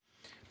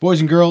Boys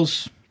and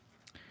girls,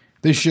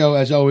 this show,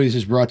 as always,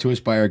 is brought to us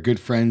by our good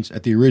friends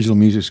at the Original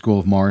Music School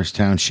of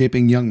Morristown,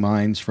 shaping young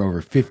minds for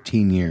over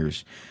 15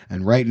 years.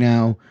 And right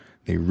now,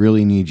 they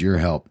really need your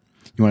help.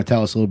 You want to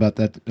tell us a little bit about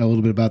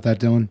that,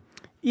 Dylan?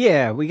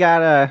 Yeah, we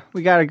got a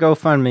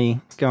GoFundMe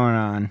going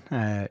on.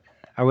 I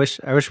wish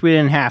we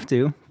didn't have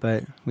to,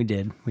 but we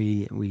did.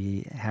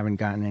 We haven't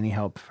gotten any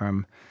help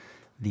from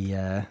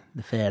the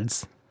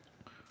feds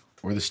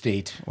Or the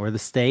state.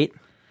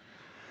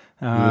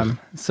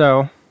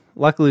 So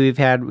luckily we've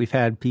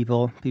had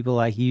people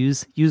like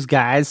use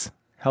guys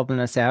helping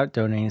us out,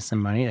 donating some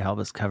money to help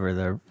us cover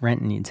the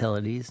rent and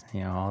utilities,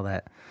 all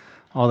that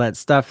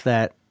stuff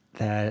that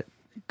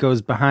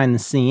goes behind the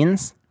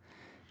scenes.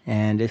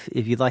 And if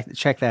you'd like to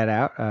check that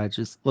out,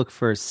 just look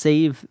for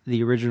Save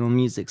the Original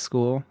Music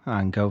School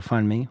on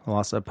GoFundMe. We'll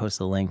also post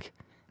a link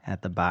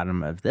at the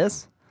bottom of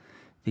this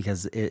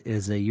because it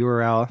is a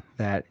URL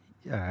that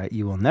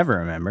you will never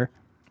remember.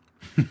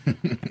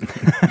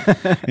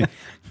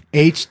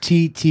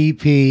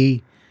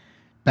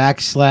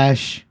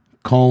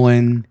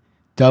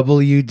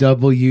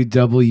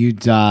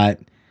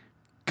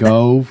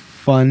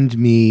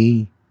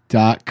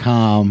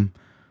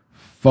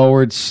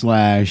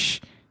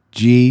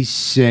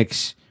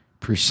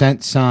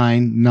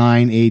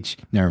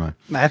 Never mind.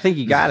 I think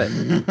you got it.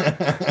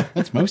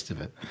 That's most of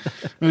it.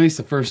 At least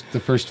the first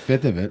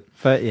fifth of it.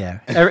 But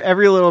yeah,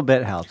 every little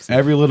bit helps.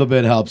 Every little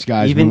bit helps,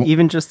 guys.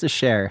 Even just a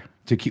share.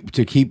 To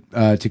keep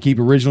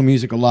original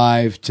music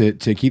alive,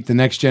 to keep the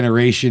next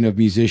generation of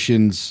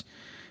musicians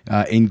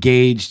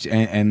engaged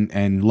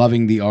and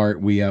loving the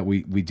art,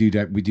 we do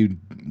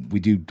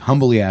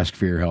humbly ask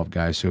for your help,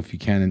 guys. So if you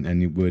can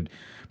and you would,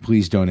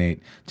 please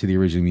donate to the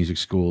Original Music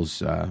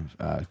School's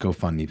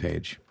GoFundMe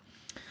page.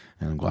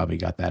 And I'm glad we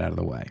got that out of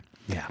the way.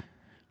 Yeah.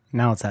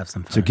 Now let's have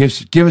some fun. So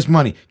give us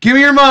money. Give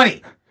me your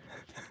money.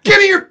 Give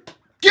me your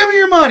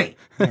money.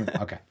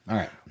 Okay. All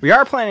right. We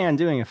are planning on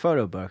doing a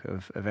photo book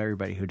of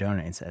everybody who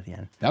donates at the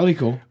end. That would be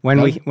cool.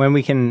 When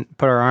we can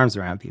put our arms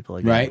around people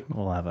again, right?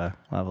 We'll have a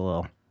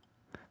little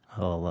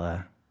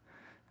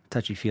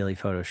touchy-feely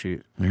photo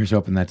shoot. Here's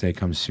hoping that day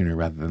comes sooner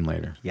rather than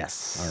later.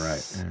 Yes. All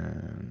right.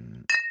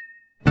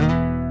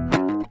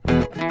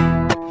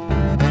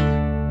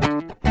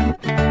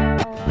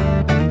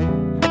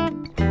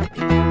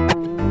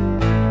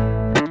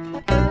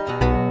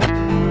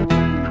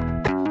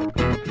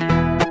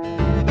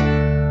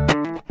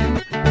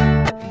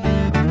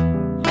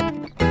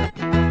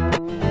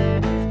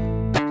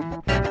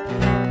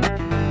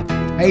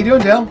 How you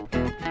doing, Dale?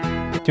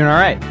 Doing all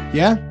right.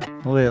 Yeah?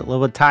 A little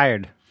bit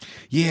tired.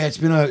 Yeah, it's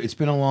been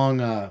a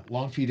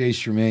long few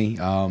days for me.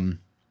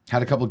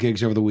 Had a couple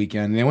gigs over the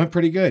weekend, and they went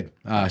pretty good.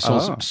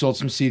 Sold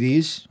some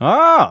CDs.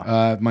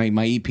 Oh,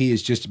 my EP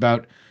is just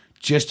about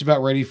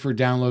ready for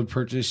download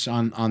purchase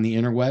on the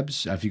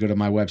interwebs. If you go to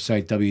my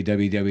website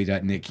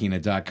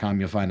www.nickkina.com,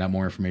 you'll find out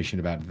more information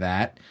about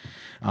that.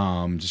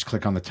 Just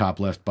click on the top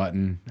left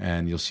button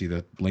and you'll see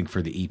the link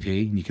for the EP.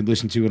 You can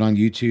listen to it on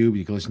YouTube.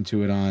 You can listen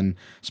to it on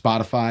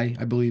Spotify,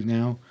 I believe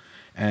now,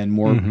 and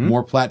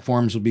more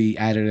platforms will be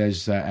added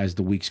as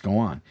the weeks go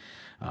on.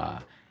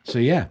 So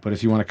yeah, but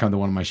if you want to come to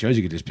one of my shows,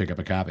 you could just pick up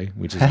a copy,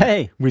 which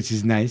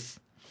is nice.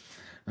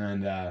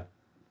 And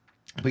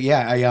but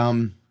yeah,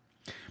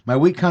 my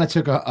week kind of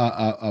took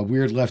a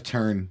weird left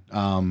turn.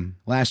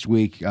 Last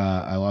week,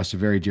 I lost a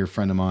very dear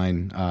friend of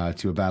mine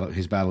to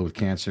his battle with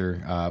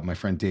cancer. My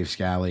friend Dave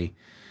Scally,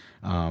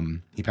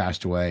 he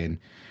passed away, and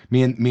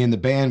me and the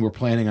band were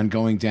planning on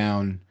going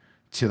down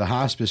to the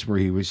hospice where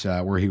he was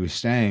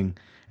staying,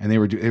 and they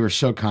were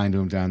so kind to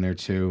him down there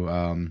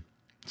too.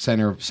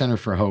 Center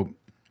for Hope,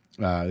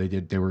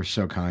 they were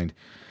so kind.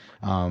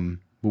 But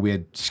we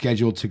had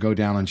scheduled to go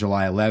down on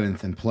July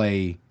 11th and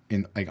play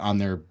on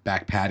their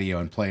back patio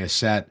and play a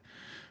set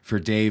for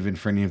Dave and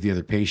for any of the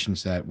other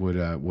patients that would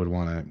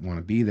want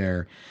to be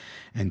there.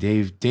 And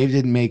Dave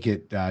didn't make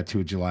it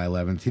to July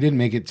 11th. He didn't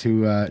make it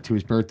to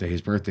his birthday.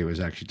 His birthday was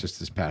actually just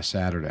this past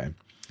Saturday.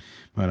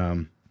 But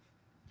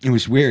it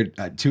was weird.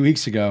 2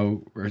 weeks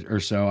ago or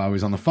so, I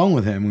was on the phone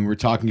with him. We were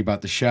talking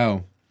about the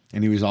show,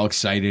 and he was all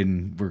excited,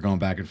 and we're going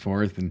back and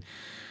forth. And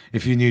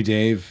if you knew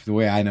Dave the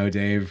way I know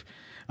Dave,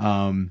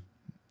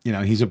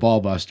 he's a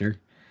ball buster.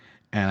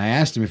 And I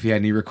asked him if he had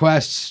any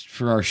requests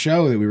for our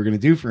show that we were going to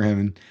do for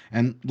him.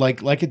 And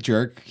like a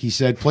jerk, he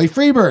said, "Play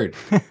Freebird."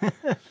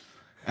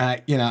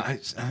 I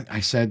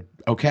said,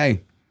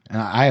 okay.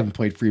 And I haven't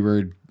played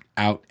Freebird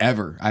out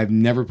ever. I've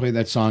never played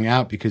that song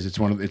out because it's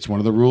one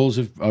of the rules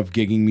of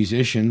gigging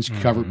musicians,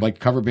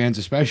 cover bands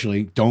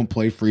especially. Don't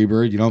play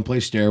Freebird. You don't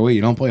play Stairway.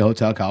 You don't play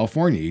Hotel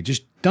California. You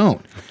just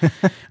don't.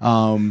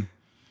 But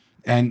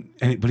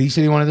he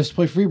said he wanted us to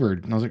play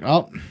Freebird. And I was like,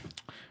 oh,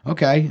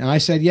 okay. And I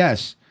said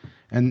yes.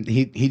 And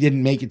he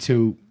didn't make it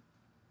to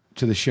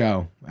the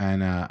show,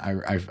 and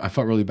I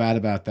felt really bad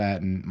about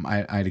that. And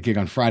I had a gig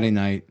on Friday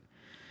night,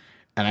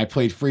 and I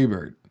played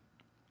Freebird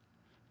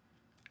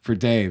for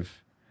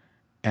Dave,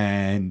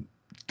 and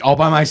all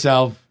by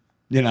myself,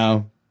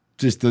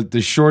 just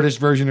the shortest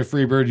version of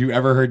Freebird you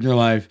ever heard in your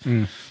life.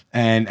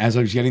 And as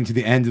I was getting to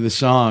the end of the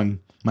song,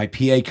 my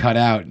PA cut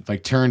out,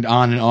 like turned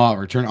on and off,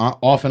 or turned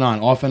off and on,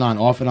 off and on,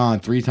 off and on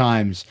 3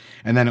 times,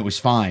 and then it was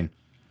fine.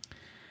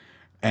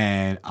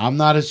 And I'm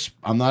not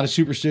a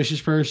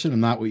superstitious person. I'm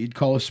not what you'd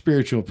call a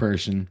spiritual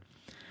person.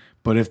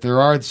 But if there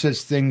are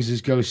such things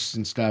as ghosts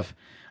and stuff,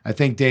 I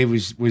think Dave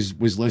was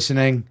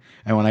listening.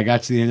 And when I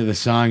got to the end of the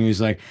song, he was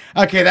like,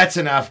 "Okay, that's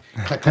enough.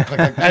 Click, click, click,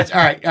 click. That's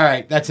all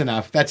right. That's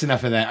enough. That's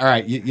enough of that. All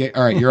right,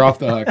 all right, you're off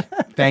the hook.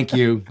 Thank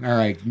you. All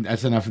right,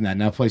 that's enough of that.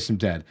 Now play some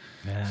Dead."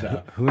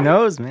 So Who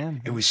knows,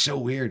 man? it was so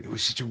weird. It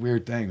was such a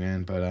weird thing,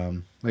 man.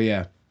 But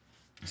yeah.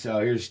 So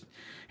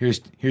here's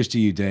to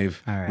you,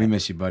 Dave. All right. We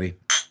miss you, buddy.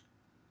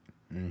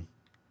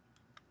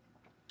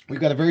 We've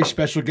got a very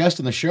special guest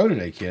on the show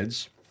today,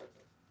 kids.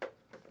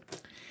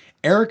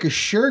 Erica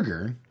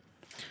Scherger,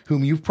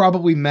 whom you've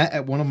probably met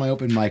at one of my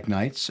open mic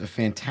nights, a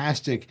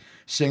fantastic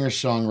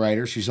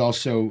singer-songwriter. She's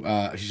also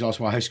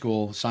a high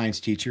school science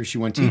teacher. She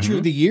won Teacher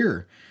of the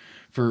Year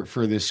for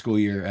this school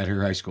year at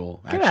her high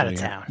school. Get out of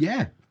town.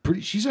 Yeah,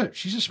 pretty. She's a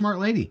smart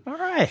lady. All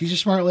right. She's a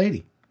smart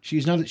lady.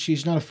 She's not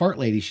a fart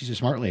lady. She's a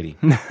smart lady.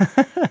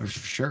 For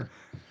sure.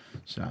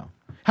 So,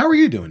 how are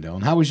you doing,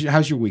 Dylan?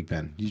 How's your week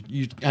been?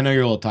 I know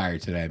you're a little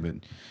tired today, but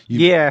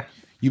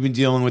you've been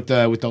dealing with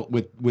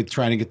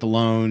trying to get the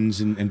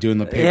loans and doing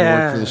the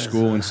paperwork for the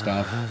school and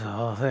stuff. The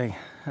whole thing.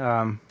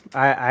 I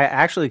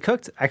actually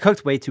cooked. I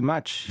cooked way too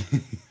much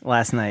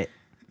last night.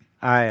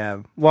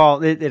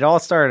 It all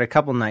started a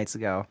couple nights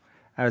ago.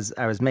 I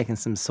was making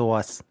some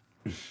sauce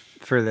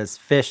for this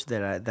fish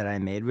that I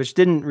made, which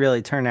didn't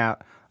really turn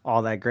out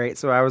all that great.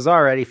 So I was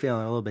already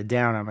feeling a little bit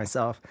down on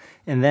myself,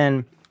 and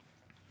then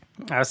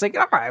I was like,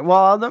 all right,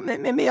 well,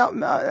 maybe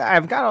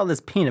I've got all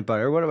this peanut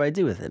butter. What do I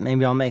do with it?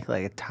 Maybe I'll make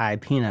like a Thai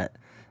peanut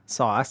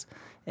sauce.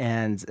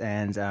 And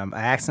I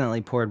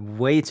accidentally poured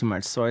way too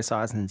much soy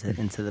sauce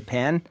into the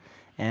pan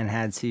and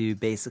had to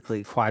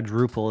basically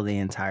quadruple the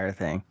entire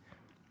thing.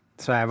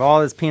 So I have all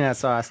this peanut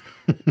sauce,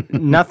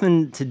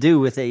 nothing to do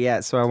with it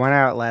yet. So I went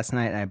out last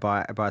night and I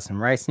bought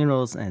some rice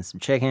noodles and some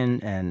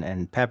chicken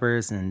and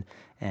peppers and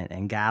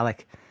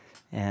garlic.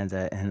 And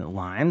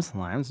limes.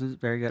 Limes was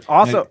very good.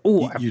 Also,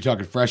 you're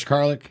talking fresh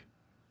garlic?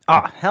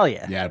 Oh, hell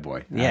yeah. Yeah,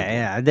 boy.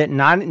 Yeah. I did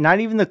not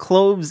even the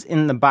cloves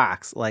in the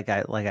box. I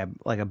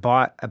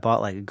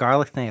bought like a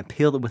garlic thing. I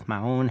peeled it with my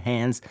own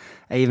hands.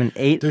 I even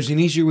ate. There's an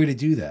easier way to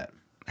do that.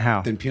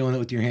 How? Than peeling it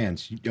with your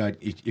hands.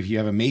 If you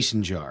have a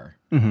mason jar,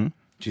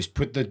 just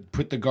put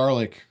the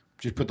garlic,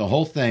 just put the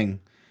whole thing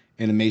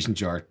in a mason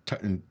jar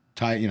and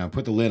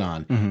put the lid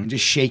on and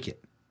just shake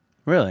it.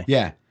 Really?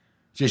 Yeah.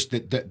 Just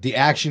the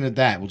action of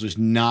that will just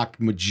knock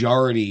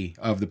majority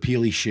of the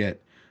peely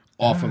shit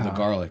off of the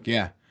garlic.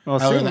 Yeah.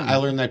 Well, I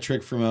learned that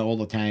trick from an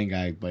old Italian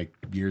guy like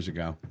years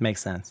ago.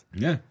 Makes sense.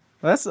 Yeah.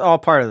 Well, that's all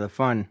part of the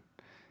fun.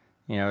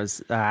 I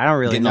don't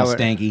really getting know all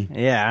stanky.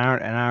 Yeah, I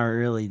don't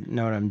really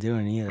know what I'm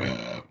doing either.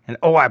 And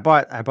I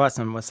bought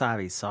some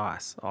wasabi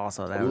sauce.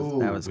 Also, that was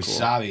cool.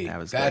 Wasabi. That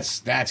was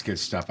that's good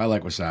stuff. I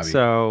like wasabi.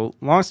 So,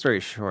 long story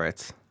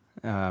short,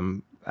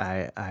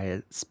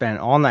 I spent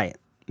all night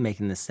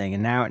making this thing,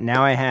 and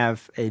now I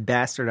have a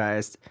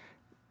bastardized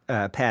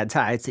pad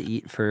thai to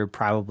eat for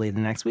probably the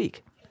next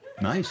week.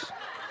 Nice.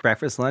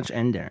 Breakfast, lunch,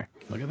 and dinner.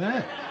 Look at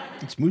that.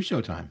 It's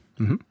Musho time.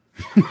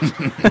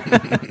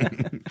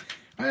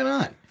 Right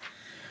on.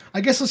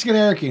 I guess let's get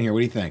Erica in here. What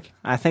do you think?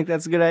 I think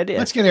that's a good idea.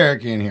 Let's get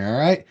Erica in here, all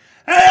right?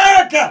 Hey,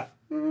 Erica!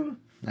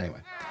 Anyway,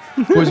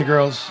 boys and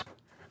girls,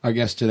 our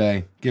guest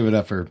today, give it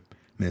up for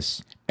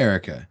Miss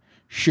Erica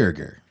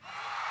Scherger.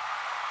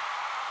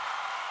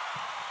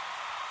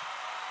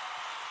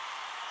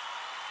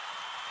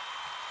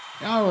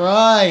 All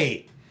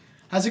right.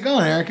 How's it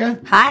going, Erica?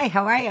 Hi,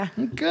 how are you?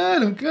 I'm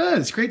good.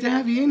 It's great to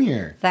have you in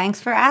here.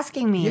 Thanks for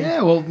asking me.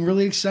 Yeah, well, I'm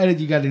really excited.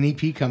 You got an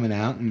EP coming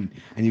out, and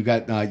you've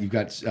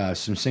got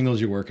some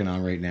singles you're working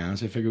on right now.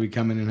 So I figured we'd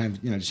come in and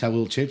have just have a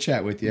little chit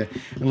chat with you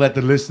and let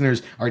the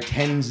listeners, our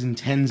tens and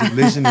tens of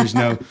listeners,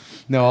 know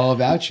all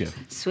about you.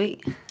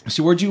 Sweet.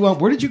 So where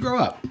did you grow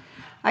up?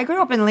 I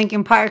grew up in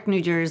Lincoln Park,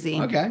 New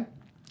Jersey. Okay.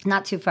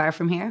 Not too far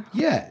from here.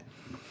 Yeah.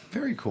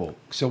 Very cool.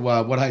 So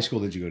what high school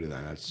did you go to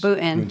then?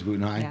 Boonton. You went to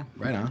Boonton High? Yeah.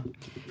 Right on.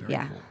 Very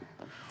Yeah.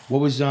 cool.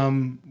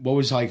 What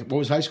was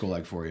high school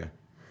like for you?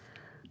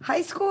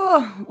 High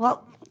school,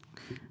 well,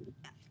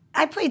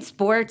 I played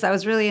sports. I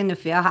was really into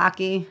field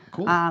hockey.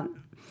 Cool.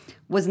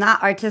 Was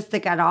not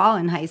artistic at all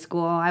in high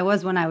school. I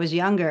was when I was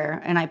younger,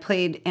 and I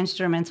played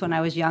instruments when I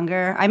was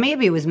younger. I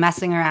maybe was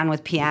messing around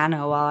with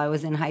piano while I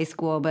was in high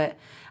school, but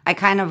I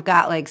kind of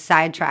got like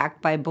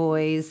sidetracked by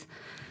boys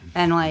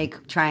and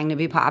like trying to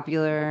be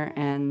popular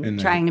and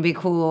trying to be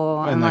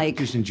cool and like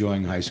just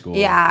enjoying high school.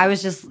 Yeah, I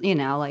was just,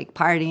 like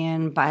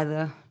partying by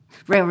the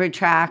railroad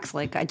tracks.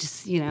 Like I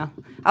just, I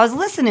was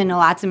listening to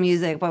lots of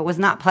music, but was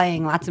not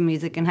playing lots of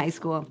music in high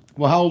school.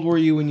 Well, how old were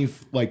you when you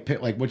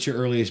what's your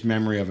earliest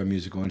memory of a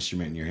musical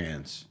instrument in your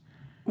hands?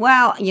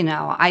 Well,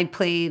 I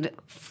played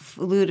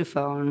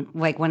flutophone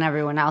like when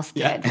everyone else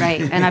did, Yeah.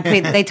 right? And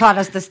they taught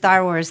us the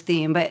Star Wars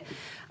theme, but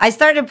I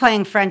started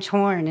playing French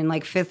horn in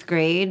like 5th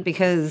grade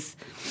because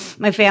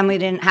my family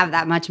didn't have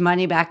that much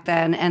money back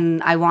then,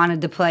 and I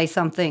wanted to play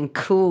something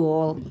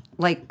cool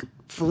like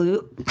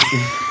flute.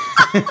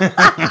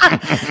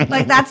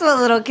 Like that's what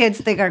little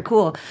kids think are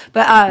cool.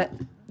 But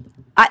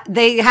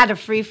they had a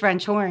free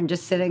French horn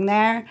just sitting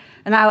there,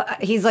 and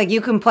he's like,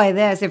 "You can play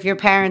this if your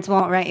parents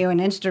won't rent you an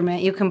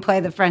instrument. You can play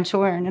the French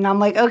horn." And I'm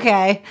like,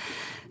 "Okay."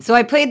 So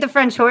I played the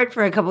French horn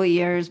for a couple of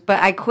years, but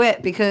I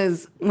quit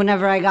because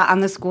whenever I got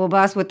on the school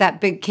bus with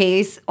that big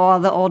case, all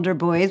the older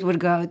boys would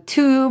go,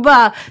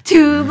 "Tuba,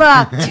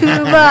 tuba,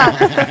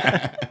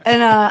 tuba."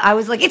 And I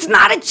was like, "It's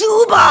not a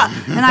tuba."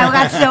 And I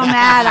got so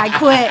mad, I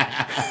quit.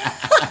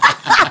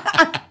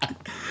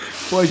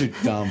 Boys are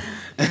dumb.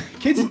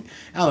 Kids, I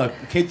don't know.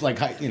 Kids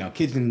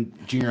kids in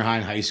junior high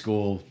and high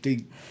school,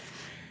 they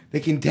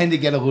can tend to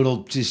get a little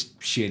just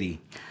shitty.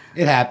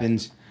 It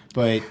happens,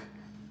 but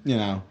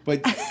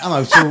But I don't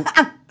know. So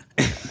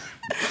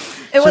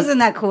It wasn't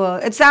that cool.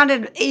 It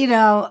sounded,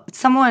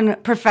 someone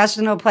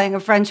professional playing a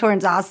French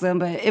horn's awesome,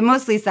 but it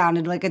mostly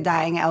sounded like a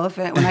dying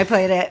elephant when I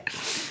played it.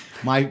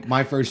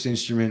 my first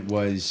instrument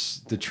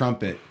was the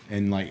trumpet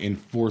in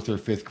 4th or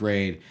 5th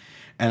grade,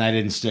 and I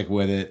didn't stick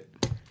with it.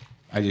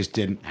 I just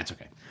didn't. That's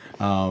okay.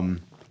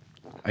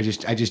 I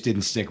just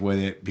didn't stick with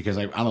it because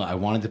I don't know. I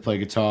wanted to play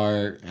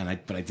guitar,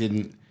 but I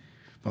didn't.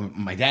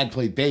 My dad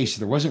played bass, so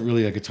there wasn't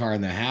really a guitar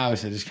in the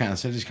house. I kind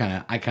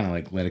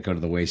of let it go to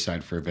the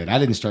wayside for a bit. I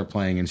didn't start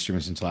playing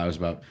instruments until I was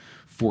about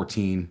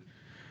 14.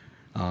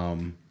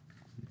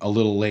 A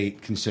little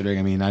late considering.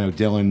 I mean, I know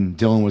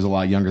Dylan was a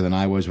lot younger than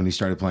I was when he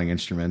started playing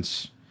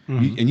instruments.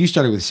 Mm-hmm. And you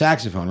started with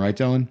saxophone, right,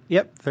 Dylan?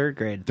 Yep, 3rd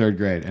grade. 3rd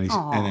grade, and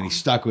then he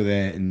stuck with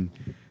it, and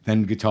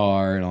then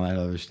guitar and all that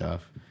other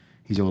stuff.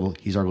 He's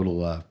our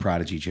little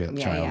prodigy child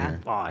here.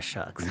 Aw,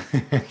 shucks.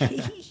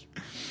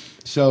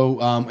 So,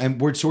 and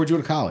where'd you go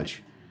to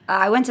college?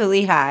 I went to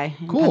Lehigh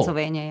in Cool.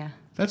 Pennsylvania, yeah.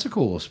 That's a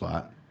cool little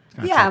spot.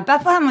 Yeah,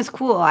 Bethlehem was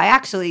cool. I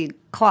actually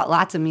caught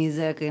lots of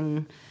music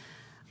and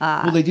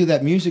Well, they do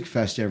that music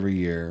fest every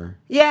year.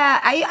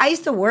 yeah, I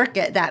used to work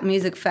at that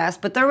music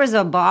fest, but there was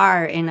a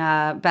bar in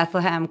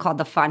Bethlehem called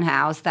the Fun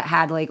House that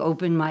had like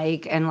open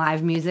mic and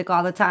live music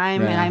all the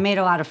time, Right. and I made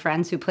a lot of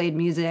friends who played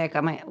music.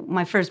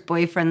 My first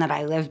boyfriend that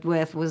I lived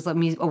with was a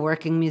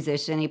working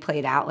musician. He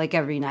played out like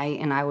every night,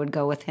 and I would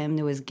go with him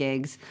to his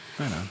gigs.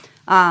 I know.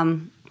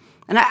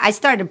 And I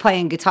started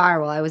playing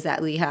guitar while I was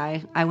at Lehigh.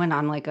 I went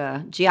on like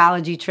a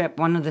geology trip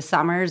one of the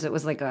summers. It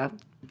was like a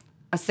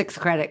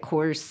 6-credit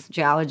course,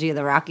 geology of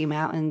the Rocky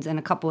Mountains, and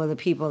a couple of the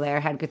people there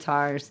had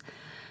guitars,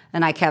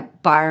 and I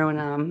kept borrowing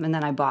them, and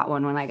then I bought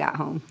one when I got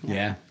home.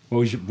 Yeah. What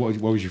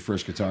was your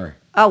first guitar?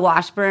 A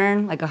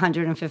Washburn, like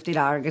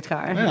 $150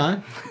 guitar. Right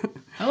on.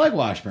 I like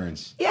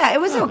Washburns. Yeah, it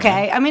was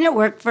okay. I mean, it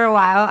worked for a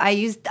while.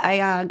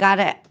 I got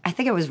it. I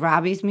think it was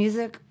Robbie's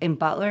Music in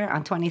Butler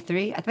on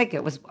 23. I think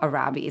it was a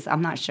Robbie's.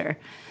 I'm not sure.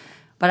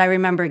 But I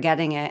remember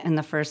getting it, and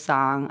the first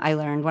song I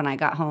learned when I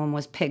got home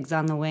was "Pigs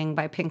on the Wing"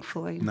 by Pink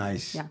Floyd.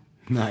 Nice. Yeah.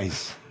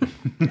 Nice.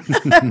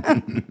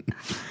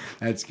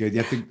 That's good.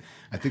 Yeah,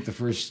 I think the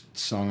first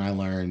song I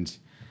learned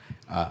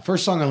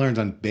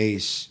on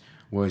bass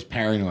was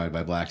 "Paranoid"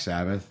 by Black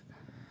Sabbath.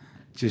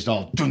 Just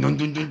all just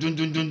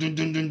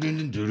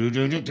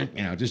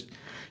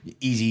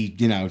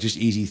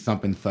easy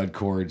thumping thud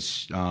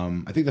chords.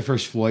 I think the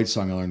first Floyd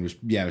song I learned was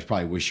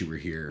probably "Wish You Were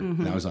Here."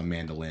 Mm-hmm. That was on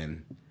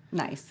mandolin.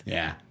 Nice.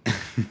 Yeah.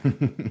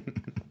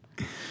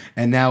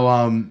 And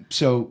now,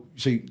 so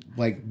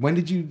like, when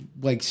did you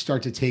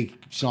start to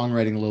take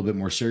songwriting a little bit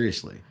more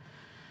seriously?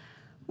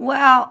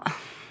 Well,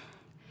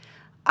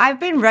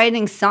 I've been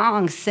writing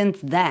songs since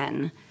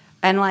then,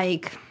 and I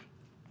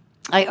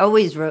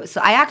always wrote. So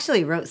I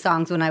actually wrote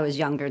songs when I was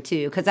younger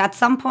too, because at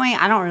some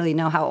point I don't really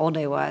know how old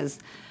I was.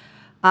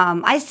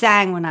 I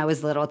sang when I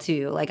was little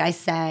too. Like I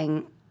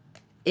sang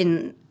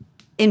in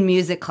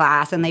music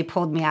class, and they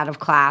pulled me out of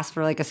class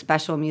for like a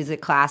special music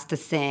class to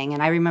sing,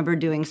 and I remember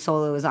doing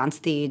solos on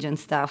stage and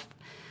stuff.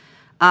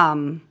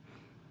 And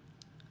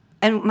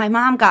my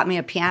mom got me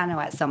a piano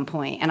at some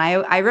point, and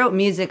I wrote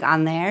music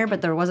on there,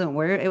 but there wasn't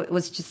word. It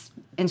was just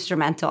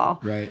instrumental.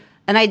 Right.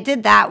 And I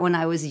did that when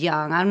I was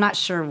young. I'm not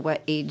sure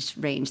what age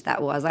range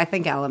that was. I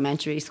think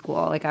elementary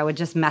school. Like I would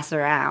just mess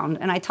around,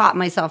 and I taught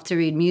myself to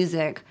read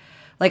music.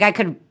 Like I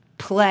could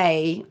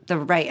play the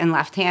right and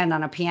left hand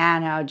on a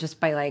piano just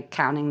by like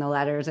counting the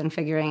letters and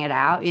figuring it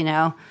out,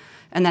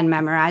 and then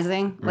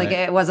memorizing. Right. Like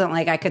it wasn't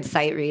like I could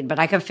sight read, but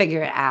I could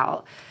figure it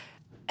out.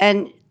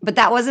 But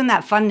that wasn't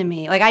that fun to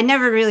me. Like I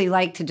never really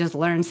liked to just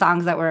learn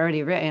songs that were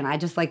already written. I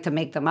just like to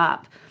make them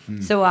up.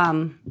 So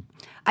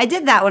I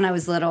did that when I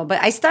was little,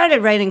 but I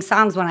started writing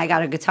songs when I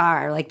got a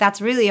guitar. Like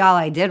that's really all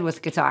I did was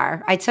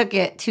guitar. I took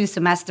it 2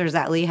 semesters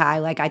at Lehigh.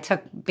 Like I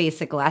took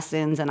basic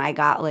lessons, and I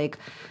got like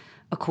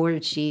a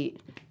chord sheet,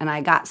 and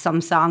I got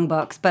some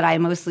songbooks, but I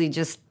mostly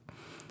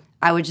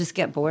I would just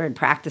get bored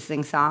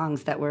practicing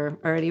songs that were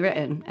already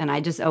written, and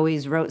I just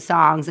always wrote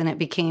songs, and it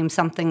became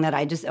something that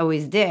I just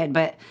always did.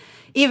 But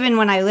even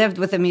when I lived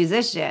with a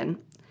musician,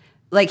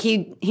 like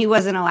he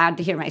wasn't allowed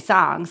to hear my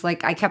songs.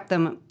 Like I kept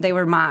them, they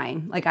were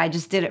mine. Like I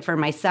just did it for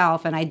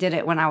myself, and I did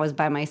it when I was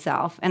by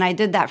myself. And I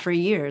did that for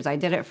years. I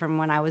did it from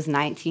when I was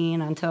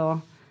 19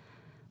 until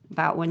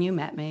about when you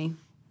met me.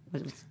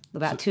 It was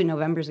about 2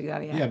 Novembers ago,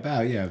 yeah. Yeah,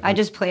 about, yeah. I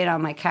just played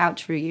on my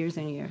couch for years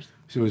and years.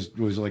 So was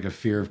it like a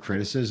fear of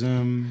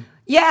criticism?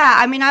 Yeah,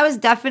 I mean, I was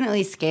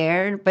definitely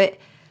scared, but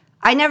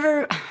I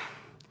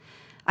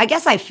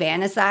guess I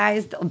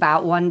fantasized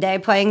about one day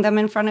playing them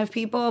in front of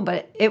people,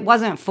 but it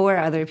wasn't for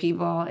other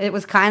people. It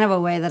was kind of a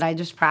way that I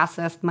just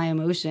processed my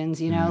emotions,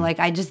 you know? Like,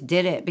 I just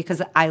did it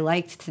because I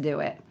liked to do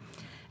it.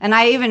 And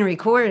I even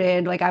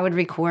recorded, like, I would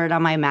record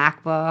on my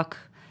MacBook.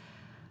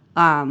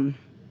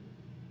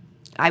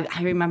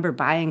 I remember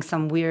buying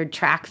some weird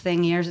track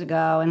thing years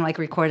ago and, like,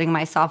 recording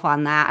myself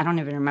on that. I don't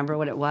even remember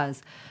what it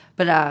was.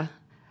 But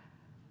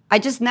I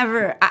just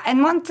never,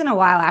 and once in a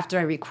while after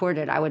I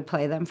recorded, I would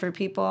play them for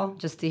people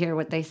just to hear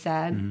what they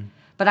said. Mm-hmm.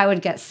 But I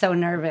would get so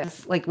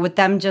nervous, like with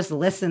them just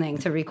listening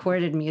to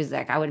recorded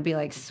music, I would be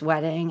like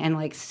sweating and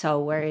like so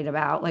worried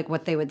about like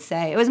what they would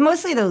say. It was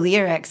mostly the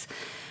lyrics.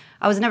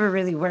 I was never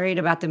really worried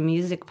about the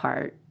music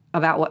part,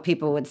 about what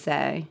people would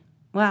say.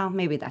 Well,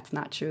 maybe that's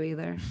not true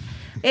either.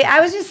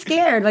 I was just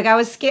scared. Like I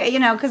was scared, you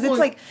know, because it's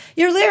like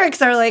your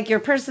lyrics are like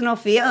your personal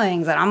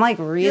feelings, and I'm like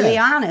really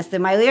honest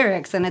in my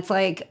lyrics, and it's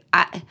like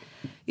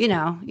you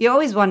know, you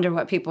always wonder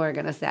what people are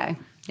going to say.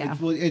 Yeah.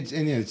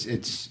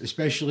 It's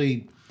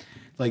especially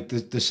like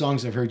the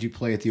songs I've heard you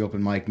play at the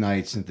open mic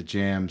nights and the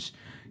jams.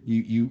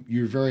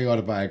 You're very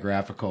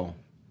autobiographical.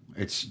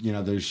 It's, you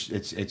know,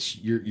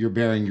 you're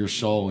bearing your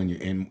soul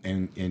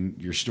in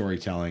your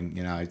storytelling.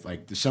 You know,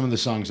 like some of the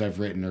songs I've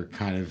written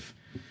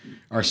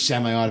are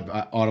semi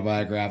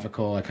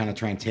autobiographical. I kind of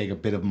try and take a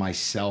bit of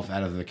myself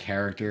out of the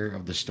character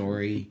of the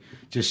story,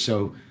 just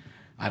so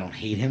I don't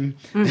hate him.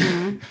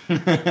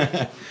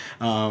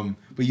 Mm-hmm.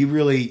 But you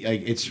really,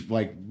 like, it's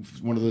like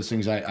one of those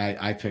things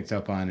I picked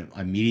up on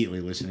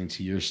immediately listening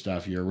to your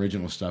stuff, your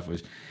original stuff,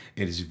 was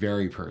it is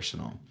very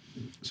personal.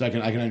 So I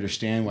can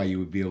understand why you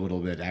would be a little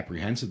bit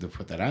apprehensive to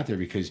put that out there,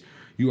 because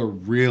you are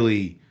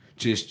really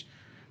just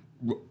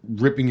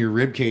ripping your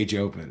rib cage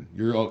open.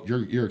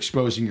 You're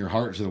exposing your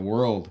heart to the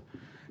world,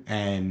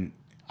 and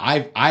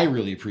I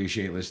really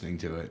appreciate listening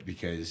to it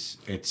because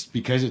it's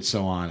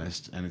so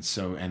honest, and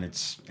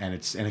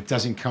it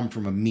doesn't come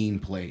from a mean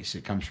place.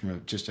 It comes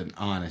from just an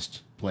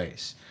honest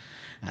place.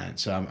 And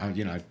so I'm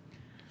you know,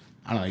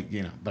 I don't like,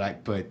 you know,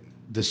 but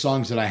the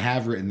songs that I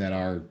have written that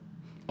are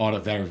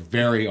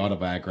very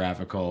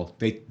autobiographical,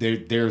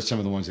 they're some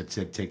of the ones that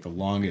take the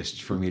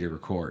longest for me to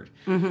record.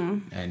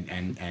 Mm-hmm.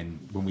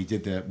 And when we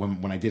did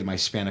when I did my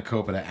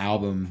Spanakopita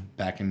album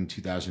back in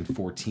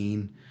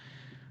 2014,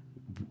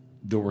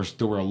 there were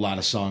a lot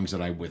of songs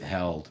that I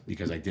withheld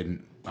because I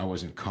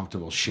wasn't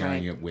comfortable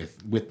sharing it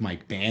with my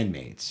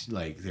bandmates.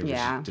 Like there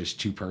was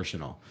just too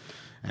personal,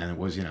 and it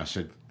was, you know,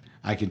 so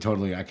I can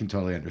totally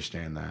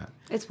understand that.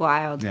 It's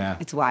wild. Yeah,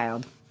 it's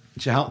wild.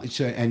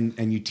 So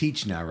and you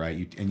teach now, right?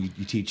 You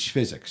teach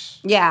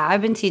physics. Yeah,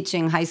 I've been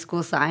teaching high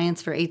school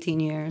science for 18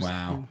 years. Wow.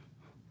 Yeah.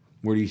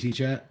 Where do you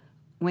teach at?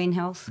 Wayne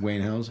Hills.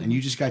 Wayne Hills. And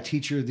you just got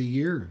Teacher of the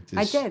Year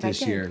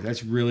this year.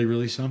 That's really,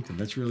 really something.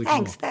 That's really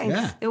cool. Thanks.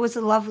 Yeah. It was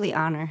a lovely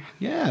honor.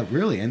 Yeah,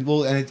 really.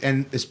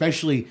 And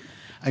especially,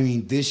 I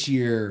mean, this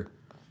year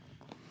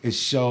is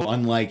so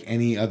unlike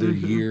any other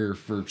year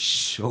for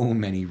so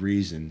many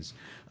reasons.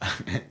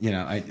 You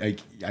know, I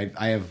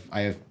have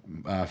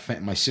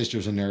my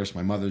sister's a nurse,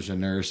 my mother's a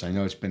nurse. I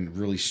know it's been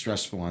really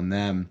stressful on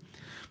them,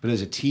 but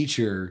as a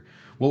teacher,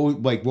 how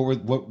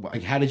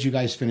did you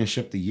guys finish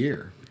up the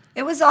year?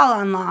 It was all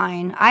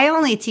online. I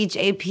only teach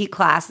AP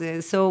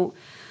classes, so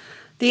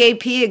the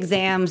AP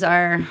exams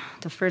are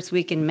the first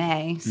week in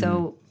May.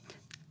 So,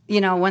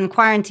 you know, when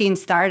quarantine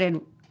started,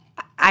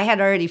 I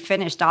had already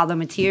finished all the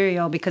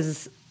material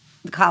because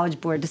the College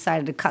Board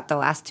decided to cut the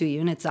last 2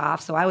 units off.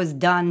 So I was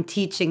done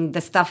teaching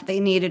the stuff they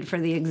needed for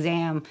the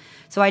exam.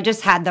 So I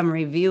just had them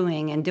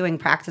reviewing and doing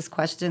practice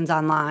questions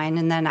online.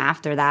 And then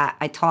after that,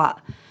 I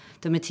taught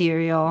the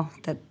material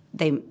that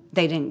they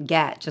didn't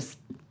get, just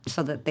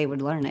so that they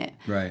would learn it.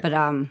 Right. But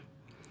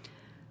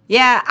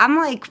yeah, I'm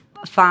like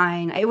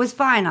fine. It was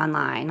fine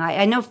online.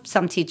 I know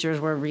some teachers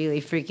were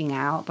really freaking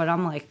out, but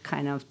I'm like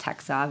kind of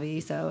tech savvy,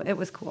 so it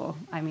was cool.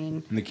 I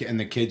mean, and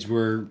the kids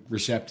were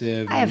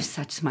receptive. I have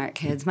such smart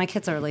kids. My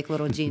kids are like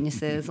little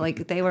geniuses.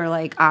 Like they were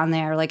like on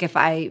there. Like if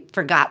I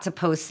forgot to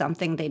post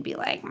something, they'd be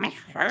like,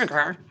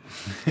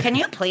 "Can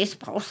you please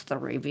post the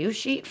review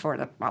sheet for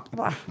the blah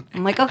blah blah?"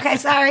 I'm like, "Okay,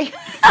 sorry."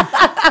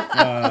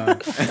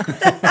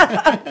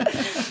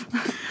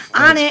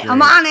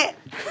 I'm on it.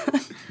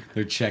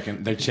 They're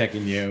checking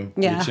you.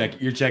 Yeah.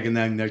 You're checking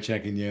them, they're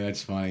checking you.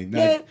 That's funny.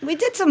 Yeah, we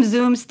did some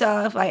Zoom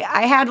stuff.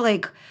 I had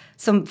like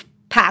some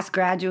past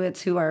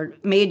graduates who are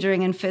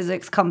majoring in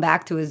physics come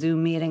back to a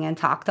Zoom meeting and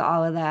talk to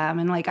all of them.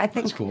 And like, I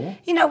think, that's cool.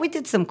 You know, we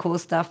did some cool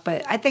stuff,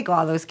 but I think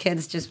all those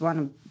kids just want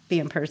to be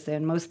in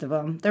person, most of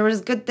them. There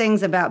was good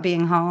things about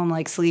being home,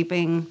 like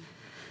sleeping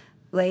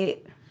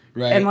late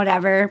and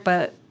whatever,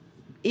 but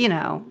you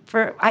know,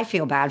 I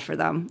feel bad for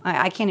them.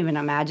 I can't even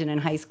imagine in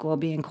high school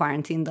being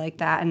quarantined like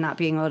that and not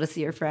being able to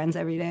see your friends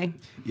every day.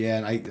 Yeah,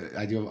 and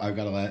I've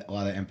got a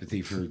lot of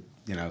empathy for,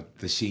 you know,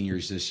 the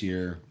seniors this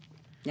year.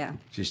 Yeah.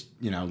 Just,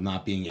 you know,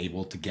 not being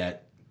able to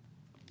get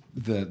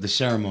the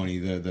ceremony,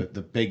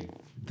 the big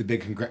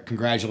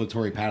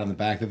congratulatory pat on the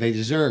back that they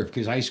deserve,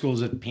 because high school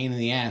is a pain in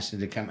the ass,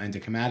 and to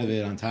come out of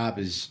it on top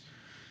is,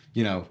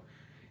 you know,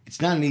 it's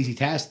not an easy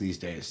task these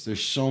days.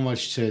 There's so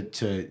much to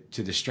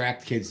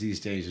distract kids these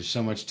days. There's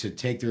so much to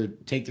take their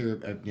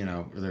you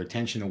know, their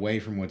attention away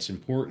from what's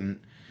important.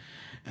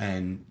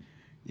 And,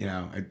 you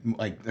know,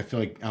 I feel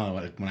like, I don't know,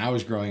 like when I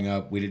was growing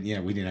up, we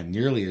didn't have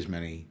nearly as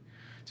many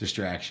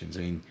distractions.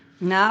 I mean,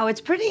 no,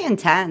 it's pretty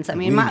intense. I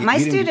mean, my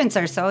students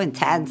are so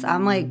intense.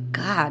 I'm like,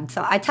 God.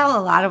 So I tell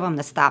a lot of them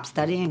to stop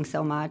studying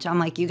so much. I'm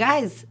like, you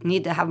guys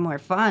need to have more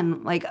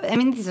fun. Like, I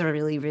mean, these are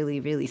really, really,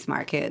 really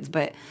smart kids,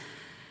 but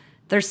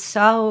they're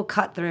so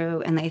cut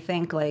through, and they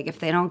think, like, if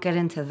they don't get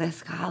into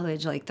this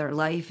college, like, their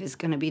life is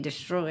going to be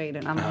destroyed.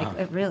 And I'm like,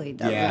 it really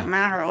doesn't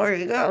matter where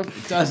you go.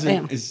 It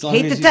doesn't.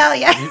 Hate to tell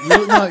you.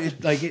 It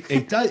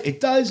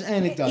does,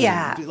 and it doesn't.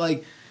 Yeah.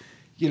 Like,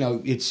 you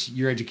know, it's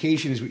your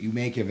education is what you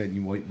make of it,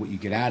 and what you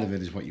get out of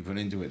it is what you put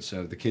into it.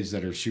 So the kids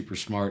that are super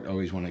smart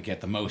always want to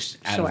get the most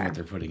out of what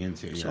they're putting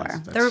into. Sure.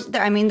 Yeah,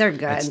 I mean, they're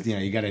good. You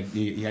know, you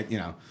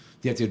know,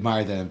 you have to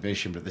admire that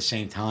ambition, but at the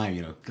same time,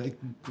 you know, like,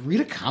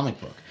 read a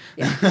comic book.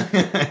 Yeah.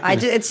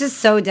 It's just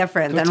so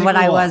different than what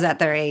I was at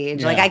their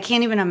age. Yeah. Like, I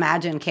can't even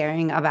imagine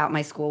caring about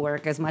my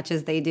schoolwork as much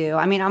as they do.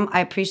 I mean,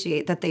 I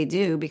appreciate that they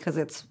do, because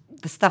it's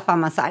the stuff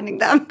I'm assigning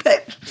them.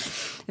 But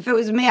if it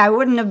was me, I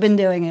wouldn't have been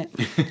doing it.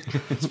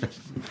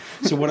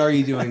 So what are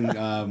you doing,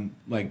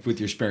 like, with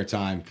your spare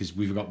time? Because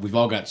we've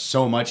all got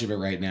so much of it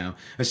right now.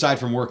 Aside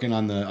from working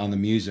on the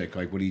music,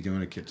 like, what are you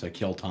doing to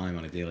kill time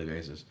on a daily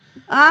basis?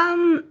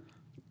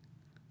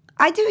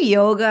 I do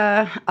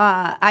yoga.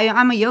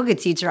 I'm a yoga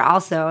teacher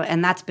also,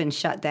 and that's been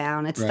shut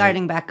down. It's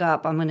starting back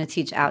up. I'm going to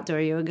teach outdoor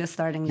yoga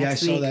starting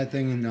next week. Yeah, I saw that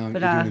thing in you're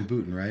doing in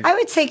Booton, right? I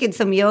would take in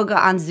some yoga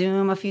on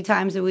Zoom a few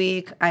times a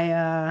week.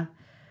 I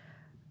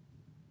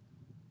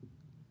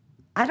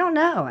don't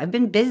know. I've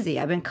been busy.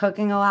 I've been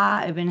cooking a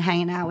lot. I've been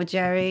hanging out with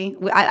Jerry.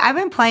 I've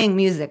been playing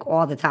music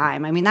all the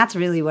time. I mean, that's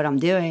really what I'm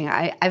doing.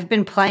 I've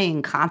been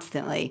playing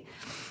constantly.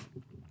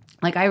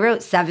 Like, I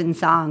wrote 7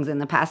 songs in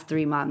the past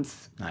 3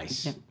 months.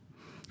 Nice. Yeah.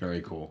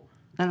 Very cool.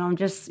 And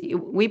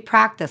we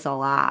practice a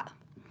lot.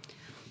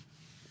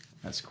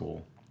 That's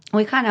cool.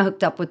 We kind of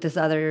hooked up with this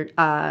other,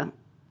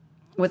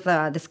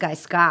 this guy,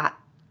 Scott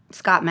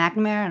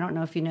McNamara. I don't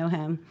know if you know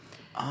him.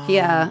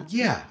 Yeah,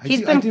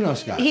 I do know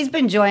Scott. He's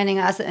been joining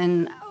us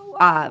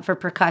for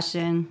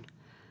percussion.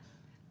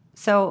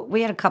 So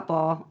we had a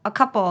couple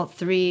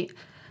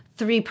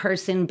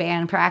 3-person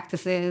band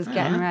practices,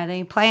 getting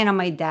ready, playing on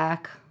my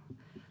deck.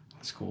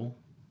 That's cool.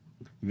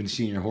 You been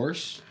seeing your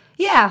horse?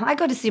 Yeah, I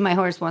go to see my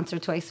horse once or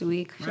twice a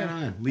week. Sure. Right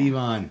on. Leave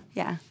on.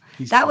 Yeah.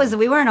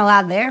 We weren't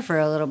allowed there for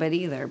a little bit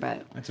either,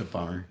 but. That's a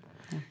bummer.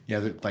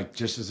 Yeah, like,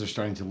 just as they're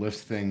starting to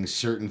lift things,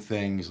 certain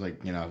things,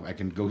 like, you know, I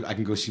can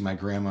go see my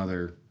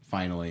grandmother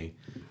finally.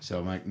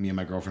 So me and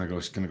my girlfriend are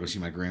going to go see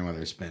my grandmother.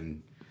 It's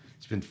been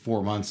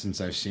 4 months since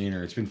I've seen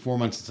her. It's been 4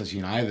 months since I've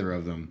seen either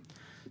of them.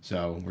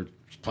 So we're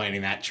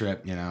planning that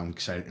trip. You know, I'm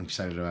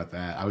excited about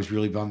that. I was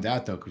really bummed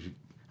out though, because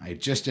I had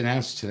just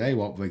announced today,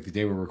 like the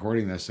day we're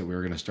recording this, that we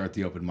were going to start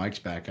the open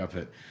mics back up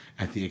at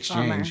the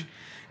Exchange.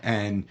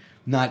 And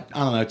not, I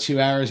don't know, 2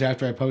 hours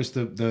after I post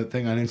the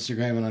thing on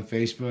Instagram and on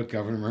Facebook,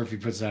 Governor Murphy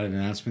puts out an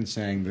announcement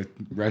saying that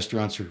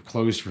restaurants are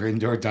closed for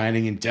indoor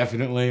dining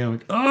indefinitely. I'm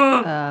like,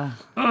 I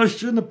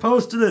shouldn't have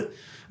posted it.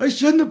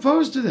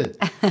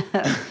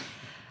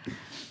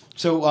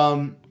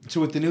 So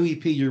with the new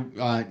EP,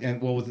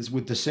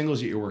 with the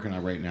singles that you're working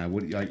on right now,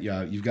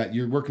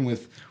 you're working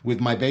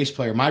with my bass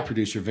player, my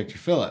producer, Victor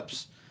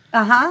Phillips.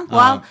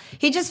 Well,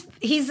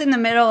 he's in the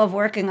middle of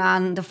working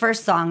on the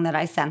first song that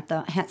I sent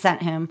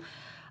him.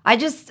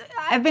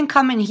 I've been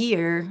coming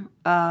here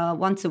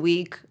once a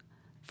week.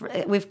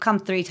 We've come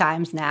 3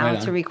 times now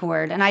to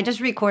record, and I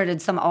just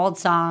recorded some old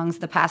songs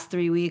the past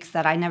 3 weeks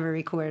that I never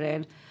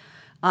recorded.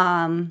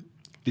 Did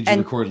you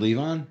record Leave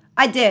On?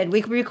 I did.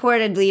 We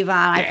recorded Leave On.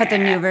 I put the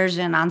new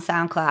version on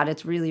SoundCloud.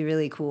 It's really,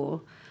 really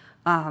cool.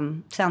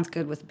 Sounds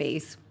good with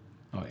bass.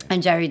 Oh, yeah.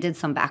 And Jerry did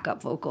some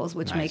backup vocals,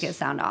 which make it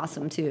sound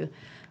awesome too.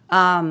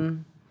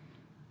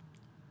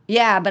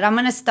 Yeah, but I'm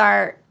gonna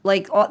start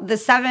like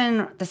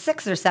the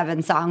 6 or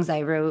 7 songs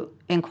I wrote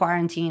in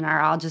quarantine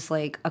are all just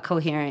like a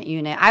coherent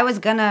unit.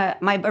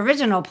 My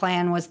original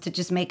plan was to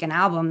just make an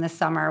album this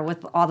summer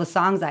with all the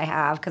songs I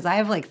have, because I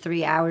have like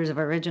 3 hours of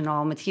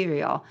original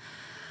material.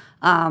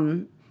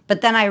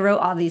 But then I wrote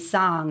all these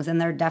songs,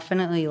 and they're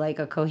definitely like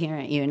a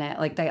coherent unit.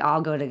 Like, they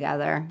all go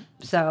together.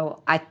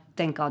 So I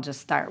think I'll just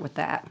start with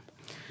that.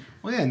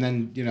 Well, yeah, and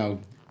then, you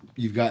know,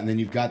 you've got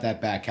that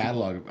back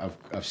catalog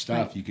of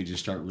stuff. Right. You could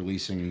just start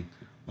releasing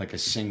like a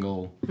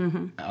single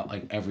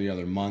like every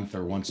other month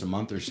or once a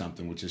month or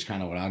something, which is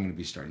kind of what I'm going to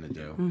be starting to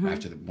do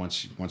after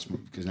once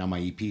because now my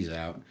EP's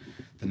out.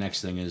 the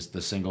next thing is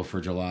the single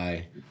for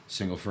July,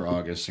 single for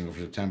August, single for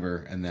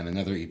September, and then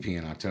another EP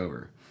in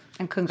October.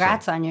 And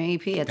congrats on your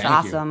EP. It's Thank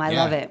awesome. you. I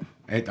love it.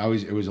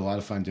 It was a lot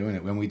of fun doing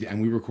it.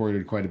 We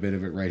recorded quite a bit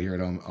of it right here at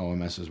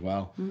OMS as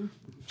well. Mm-hmm.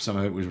 Some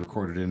of it was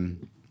recorded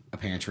in a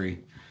pantry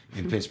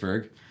in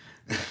Pittsburgh.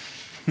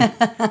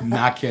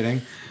 Not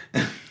kidding.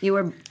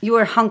 You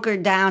were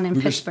hunkered down in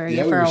Pittsburgh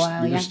for a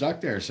while. We were stuck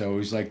there, so it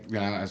was like,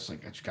 I was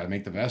like, I just got to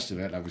make the best of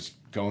it. I was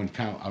going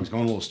a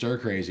little stir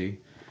crazy,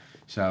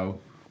 so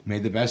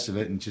made the best of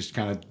it and just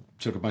kind of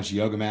took a bunch of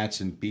yoga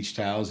mats and beach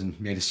towels and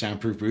made a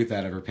soundproof booth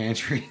out of her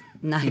pantry.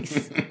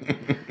 Nice.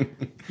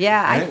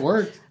 Yeah, it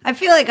worked. I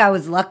feel like I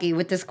was lucky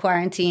with this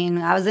quarantine.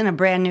 I was in a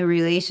brand new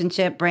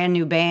relationship, brand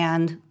new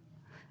band,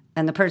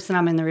 and the person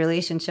I'm in the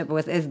relationship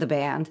with is the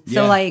band.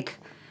 So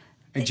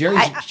and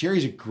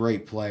Jerry's a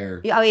great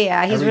player. Oh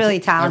yeah, he's really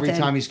talented.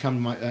 Every time he's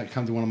come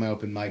to one of my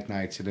open mic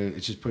nights, it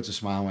just puts a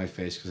smile on my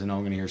face because I know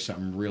I'm going to hear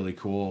something really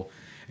cool.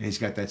 And he's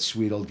got that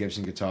sweet old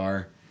Gibson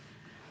guitar.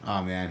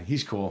 Oh man,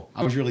 he's cool.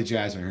 I was really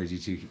jazzed when I heard you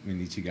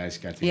two guys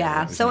got together.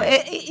 Yeah, so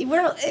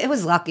it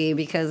was lucky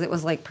because it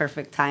was like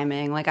perfect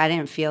timing. Like I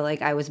didn't feel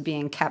like I was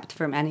being kept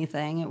from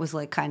anything. It was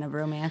like kind of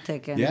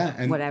romantic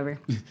and whatever.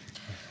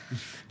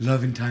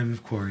 Love in time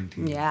of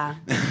quarantine. Yeah.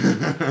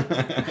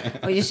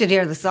 Well, you should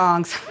hear the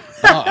songs.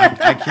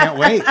 I can't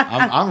wait.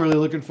 I'm really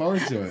looking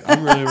forward to it.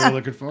 I'm really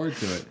looking forward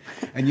to it.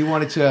 And we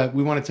wanted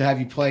to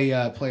have you play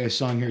a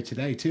song here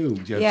today too.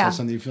 Do you have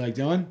something you feel like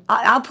doing?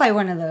 I'll play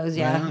one of those.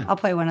 Yeah, right, I'll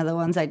play one of the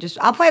ones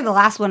I'll play the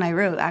last one I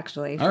wrote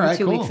actually from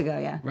 2 weeks ago.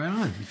 Yeah. Right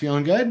on. You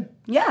feeling good?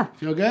 Yeah.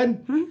 Feel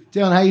good? Mm-hmm.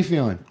 Dylan, how you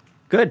feeling?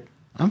 Good.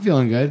 I'm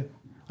feeling good.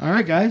 All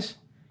right, guys.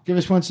 Give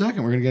us 1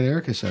 second. We're gonna get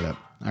Erica set up.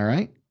 All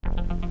right.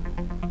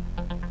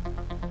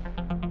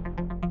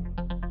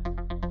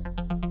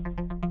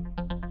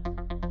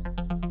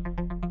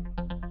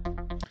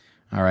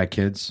 All right,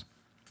 kids.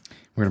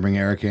 We're gonna bring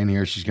Erica in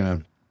here. She's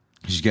getting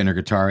her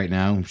guitar right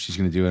now. She's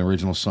gonna do an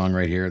original song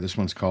right here. This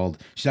one's called.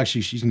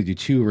 She's gonna do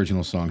 2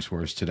 original songs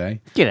for us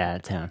today. Get out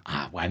of town.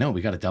 Well, I know we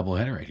got a double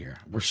header right here.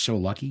 We're so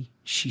lucky.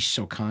 She's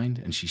so kind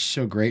and she's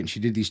so great. And she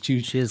did these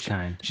 2. She is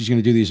kind. She's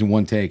gonna do these in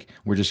 1 take.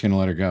 We're just gonna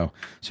let her go.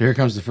 So here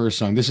comes the first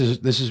song. This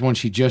is one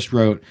she just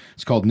wrote.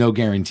 It's called No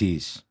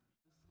Guarantees.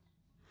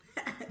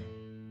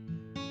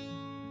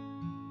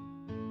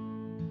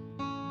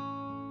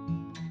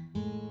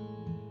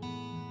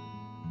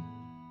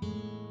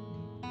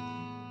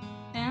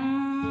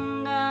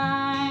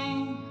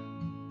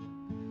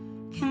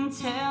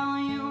 Tell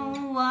you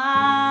why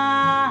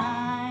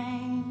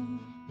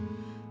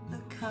the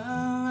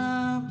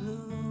color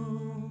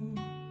blue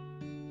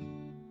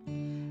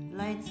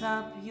lights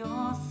up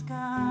your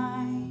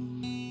sky,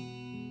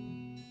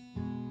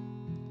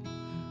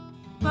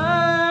 but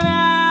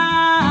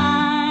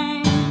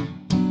I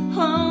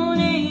won't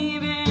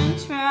even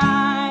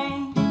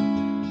try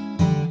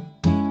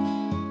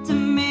to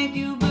make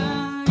you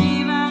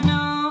believe I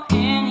know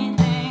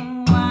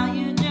anything while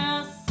you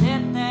just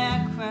sit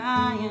there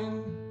crying.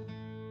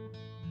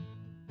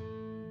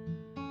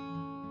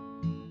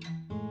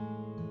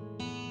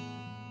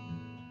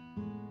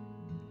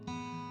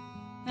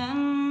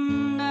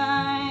 And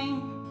I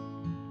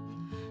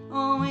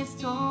always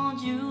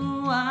told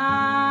you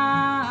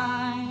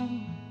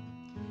I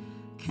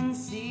can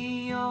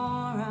see your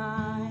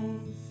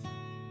eyes,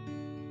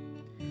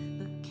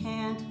 but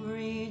can't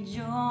read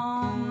your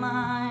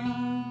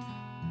mind.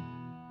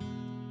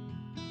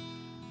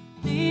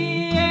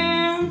 The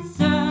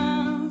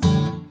answers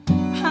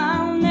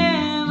I'll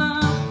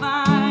never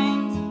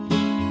find.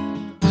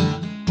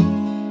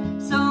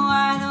 So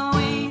either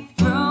we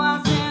throw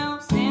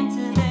ourselves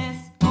into this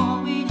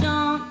or we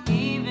don't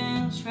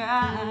even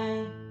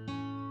try.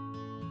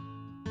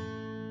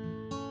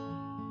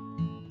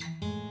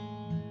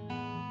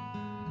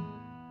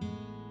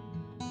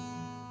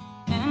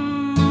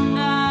 And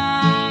I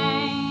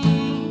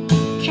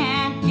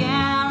can't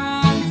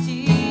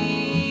guarantee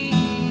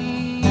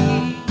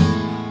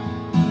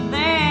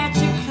that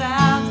your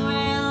clouds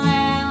will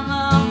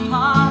ever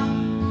pop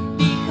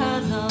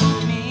because of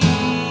me.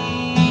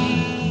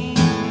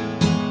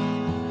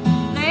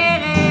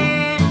 Let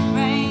it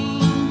rain,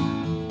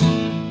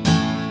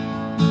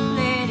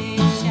 let it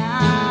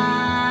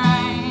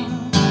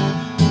shine.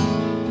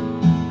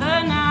 The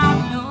not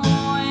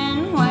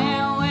knowing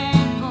where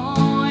we're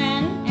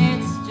going,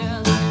 it's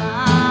just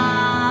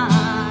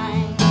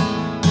fine.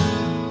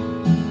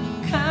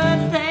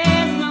 'Cause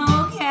there's no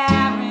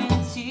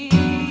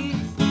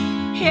guarantees.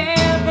 Yeah,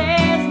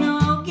 there's no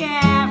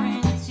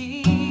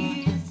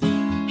guarantees.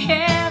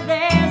 Yeah,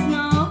 there's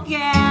no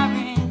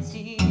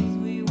guarantees.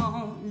 We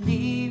won't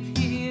leave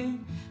here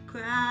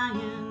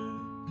crying.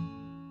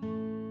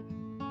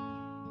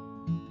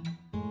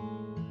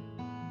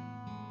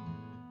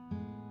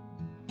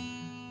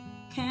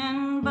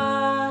 Can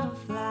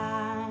butterflies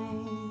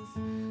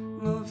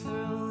move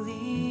through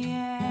the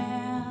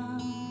air?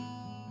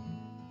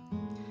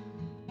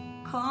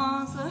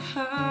 Cause a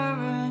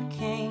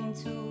hurricane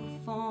to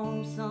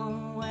form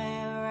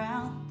somewhere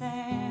out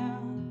there.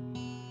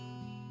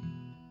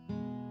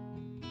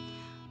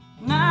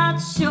 Not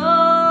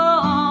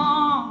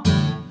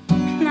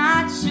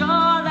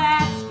sure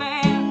that's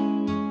fair.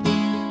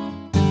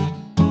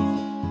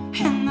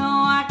 And though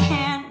I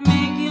can't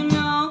make you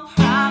no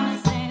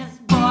promises,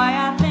 boy,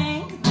 I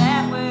think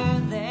that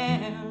we're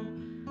there.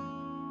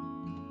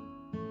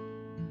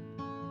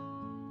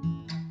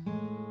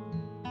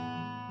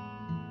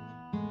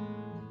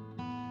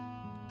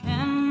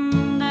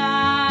 And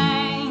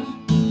I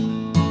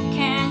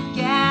can't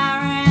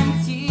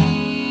guarantee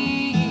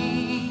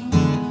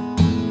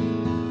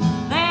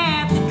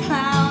that the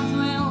clouds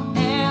will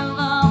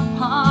ever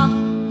part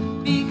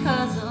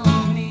because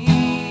of me.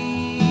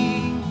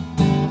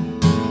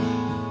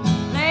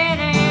 Let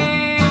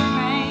it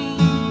rain,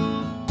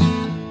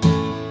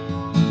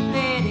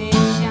 let it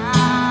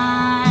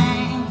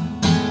shine.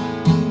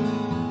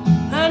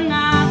 The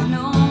not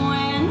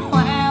knowing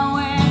where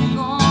we're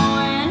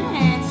going,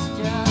 it's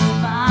just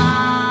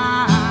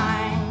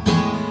fine.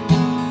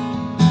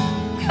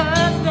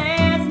 'Cause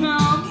there's no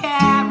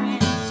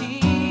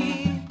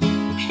guarantee.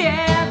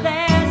 Yeah,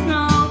 there's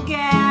no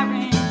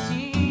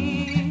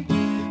guarantee.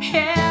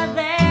 Yeah,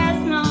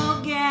 there's no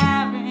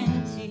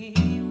guarantee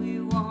we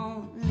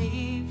won't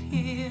leave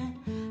here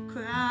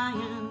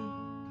crying.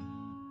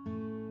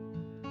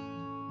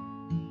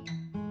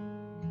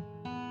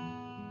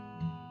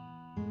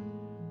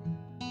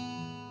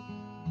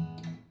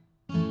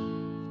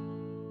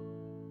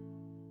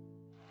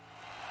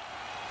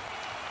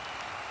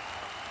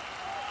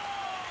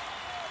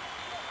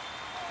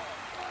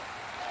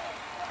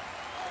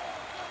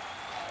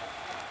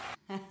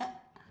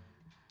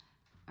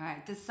 All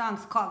right, this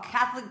song's called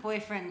Catholic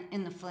Boyfriend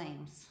in the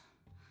Flames.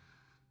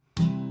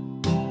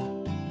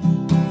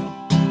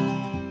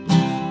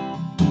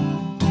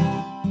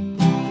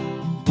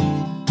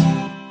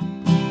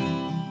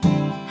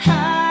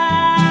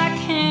 I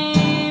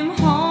came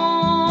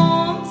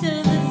home to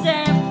the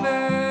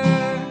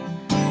Zephyr.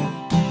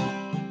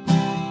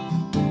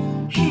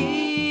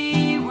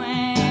 He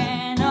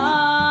went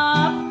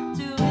up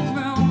to his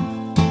room,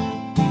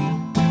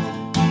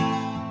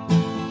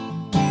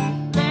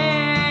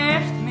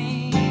 left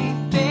me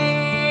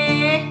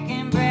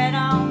baking bread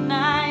all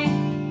night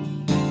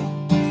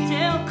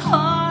till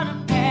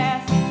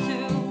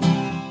 2:15.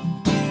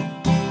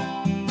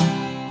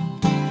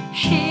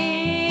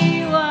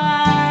 He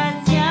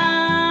was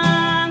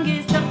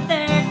youngest of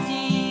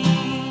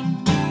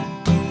 13,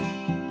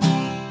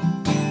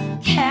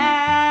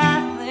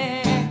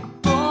 Catholic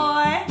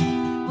boy,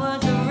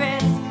 was a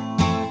risk,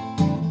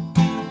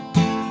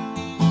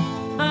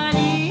 but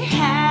he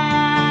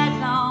had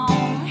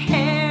long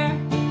hair,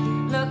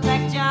 looked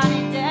like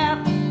Johnny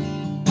Depp,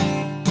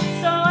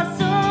 so I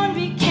soon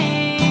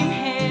became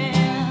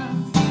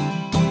his.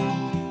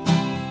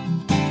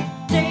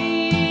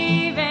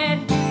 David,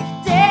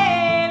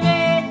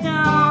 David,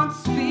 don't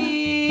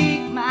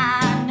speak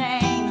my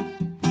name.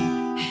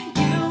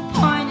 You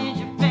pointed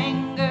your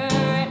finger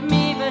at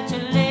me, but you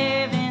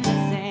live in the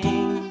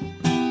same.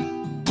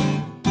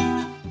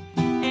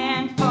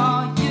 And for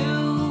you,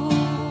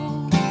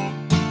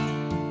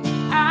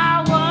 I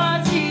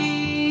was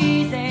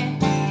easy,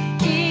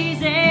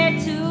 easy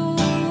to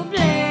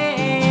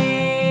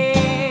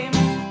blame.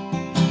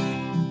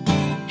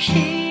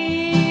 He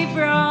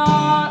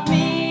brought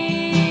me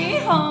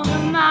home to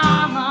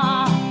mama.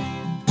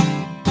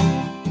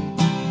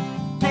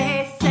 They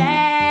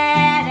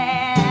sat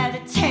at a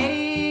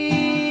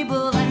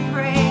table and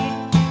prayed.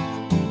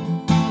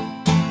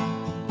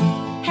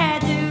 Had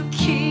to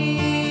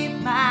keep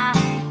my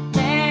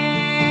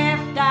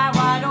left eye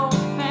wide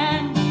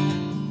open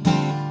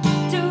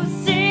to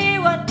see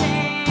what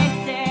they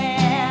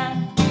said.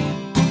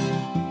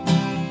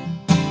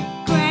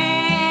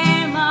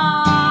 Grandma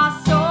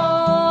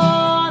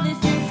saw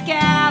this and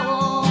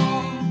scowled.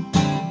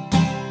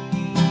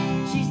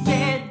 She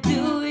said, "Do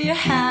you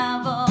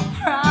have a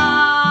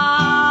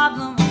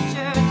problem with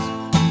church?"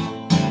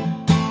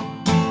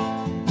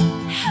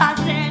 I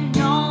said,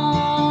 "No,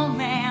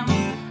 ma'am,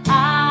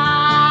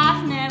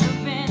 I've never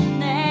been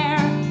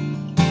there,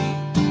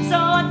 so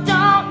I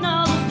don't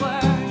know the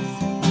words."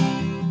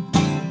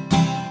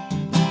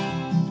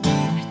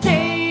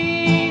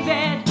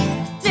 David,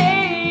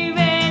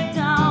 David,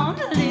 don't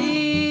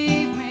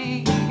leave me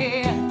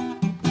here.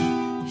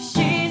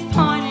 She's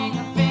pointing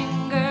a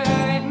finger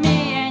at me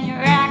and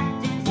you're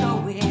acting so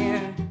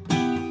weird.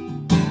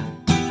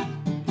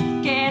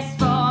 Guess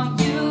for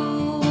you,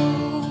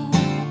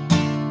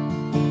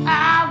 I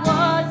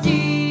was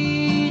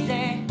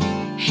easy,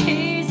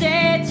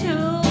 easy to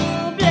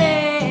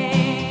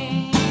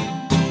blame.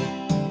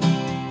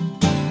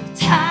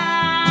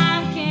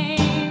 Time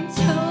came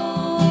to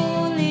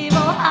leave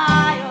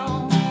Ohio.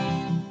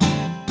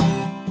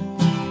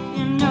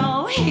 You know,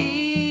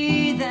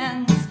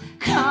 heathens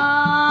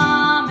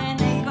come and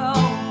they go,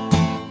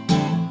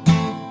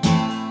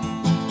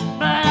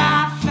 but I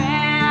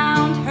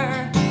found her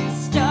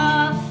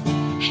stuff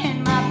in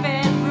my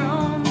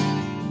bedroom.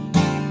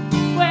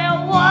 Well,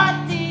 what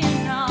do you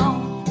know?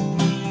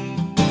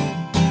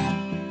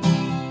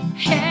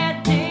 Yeah,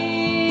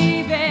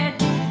 David,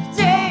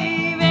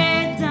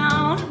 David,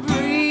 don't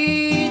breathe.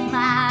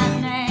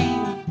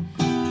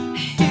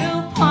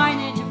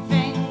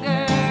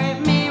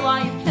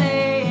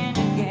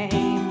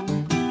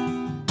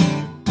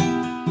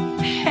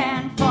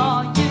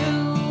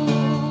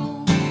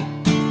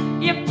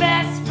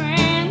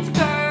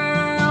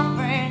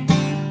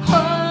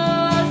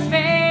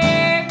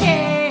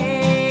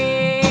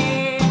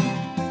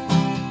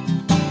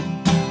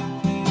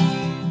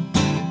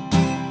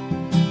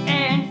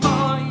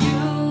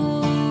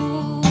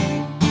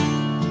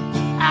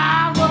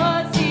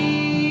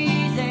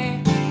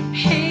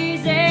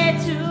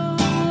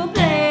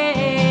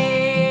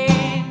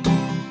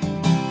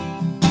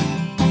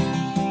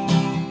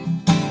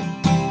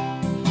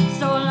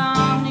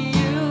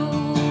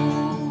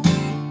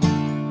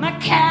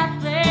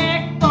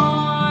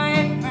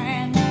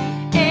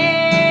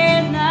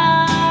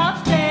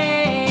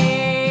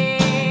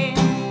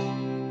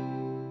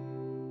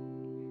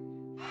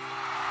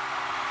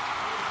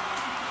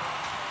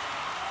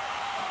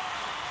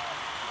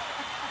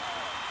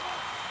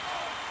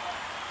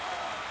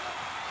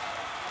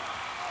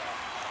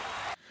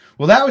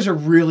 Well, that was a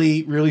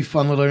really, really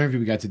fun little interview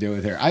we got to do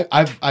with her.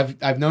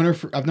 I've known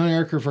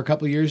Erica for a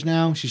couple of years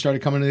now. She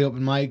started coming to the open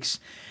mics,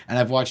 and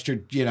I've watched her.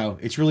 You know,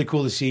 it's really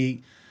cool to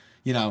see.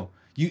 You know,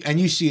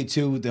 you see it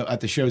too at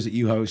the shows that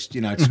you host.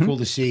 You know, it's cool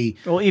to see.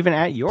 Well, even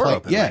at your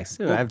open yeah. mics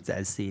too, Well,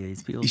 I see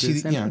these people. You do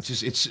see, the you know,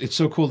 same it's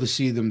so cool to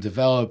see them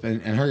develop,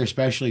 and her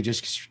especially,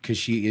 just because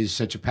she is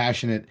such a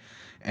passionate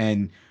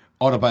and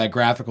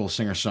autobiographical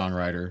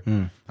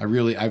singer-songwriter.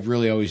 I've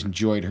really always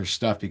enjoyed her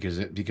stuff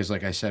because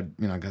like I said,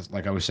 you know,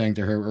 like I was saying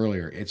to her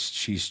earlier,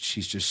 she's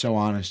just so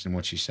honest in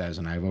what she says,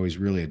 and I've always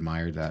really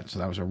admired that. So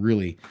that was a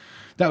really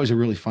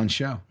fun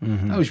show.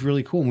 That was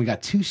really cool, and we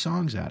got 2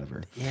 songs out of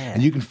her. Yeah.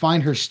 And you can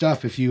find her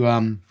stuff if you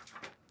go.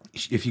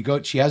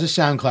 She has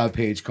a SoundCloud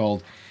page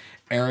called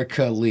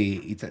Erica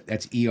Lee.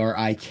 That's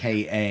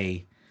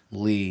Erika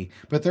Lee,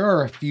 but there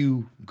are a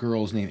few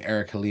girls named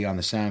Erica Lee on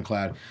the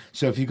SoundCloud.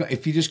 So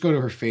if you just go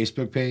to her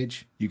Facebook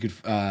page, you could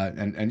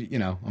and you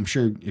know, I'm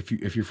sure if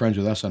you're friends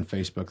with us on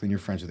Facebook, then you're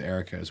friends with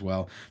Erica as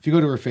well. If you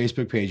go to her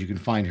Facebook page, you can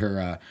find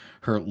her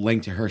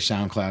link to her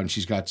SoundCloud, and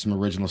she's got some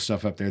original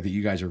stuff up there that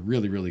you guys are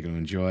really, really going to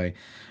enjoy.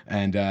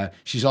 And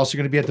she's also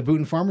going to be at the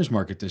Boonton Farmers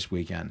Market this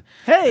weekend.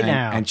 Hey, and,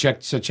 now. and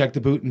check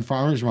the Boonton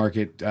Farmers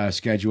Market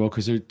schedule,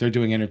 because they're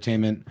doing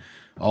entertainment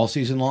all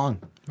season long.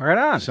 Right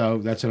on. So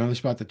that's another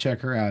spot to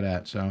check her out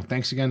at. So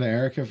thanks again to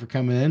Erica for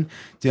coming in.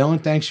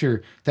 Dylan, thanks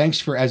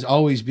for as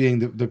always being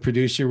the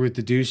producer with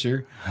the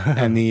deucer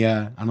and the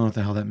I don't know what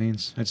the hell that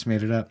means. I just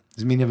made it up.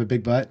 Does it mean you have a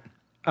big butt?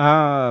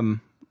 You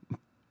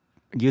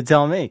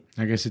tell me.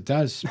 I guess it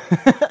does.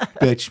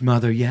 Bitch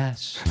mother,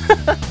 yes.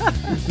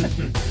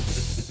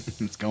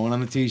 It's going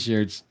on the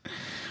t-shirts.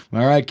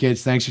 All right,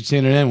 kids. Thanks for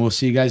tuning in. We'll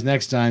see you guys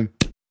next time.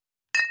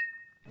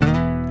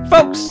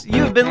 Folks,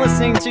 you've been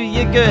listening to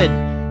You Good,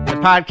 the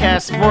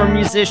podcast for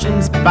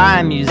musicians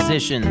by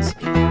musicians,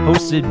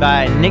 hosted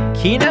by Nick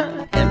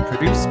Kina and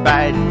produced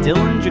by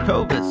Dylan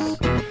Jacobus.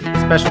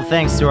 Special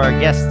thanks to our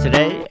guest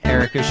today,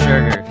 Erica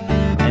Sugar,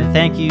 and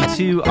thank you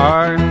to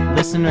our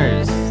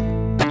listeners,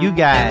 you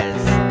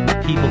guys,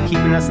 people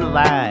keeping us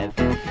alive.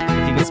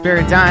 If you can spare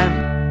a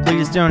dime,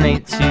 please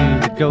donate to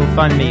the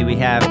GoFundMe we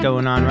have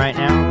going on right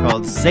now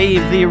called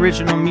Save the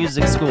Original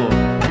Music School,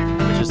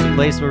 which is the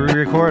place where we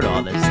record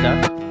all this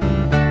stuff.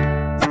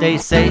 Stay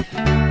safe,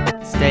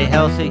 stay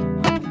healthy,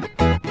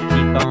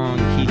 keep on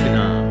keeping on.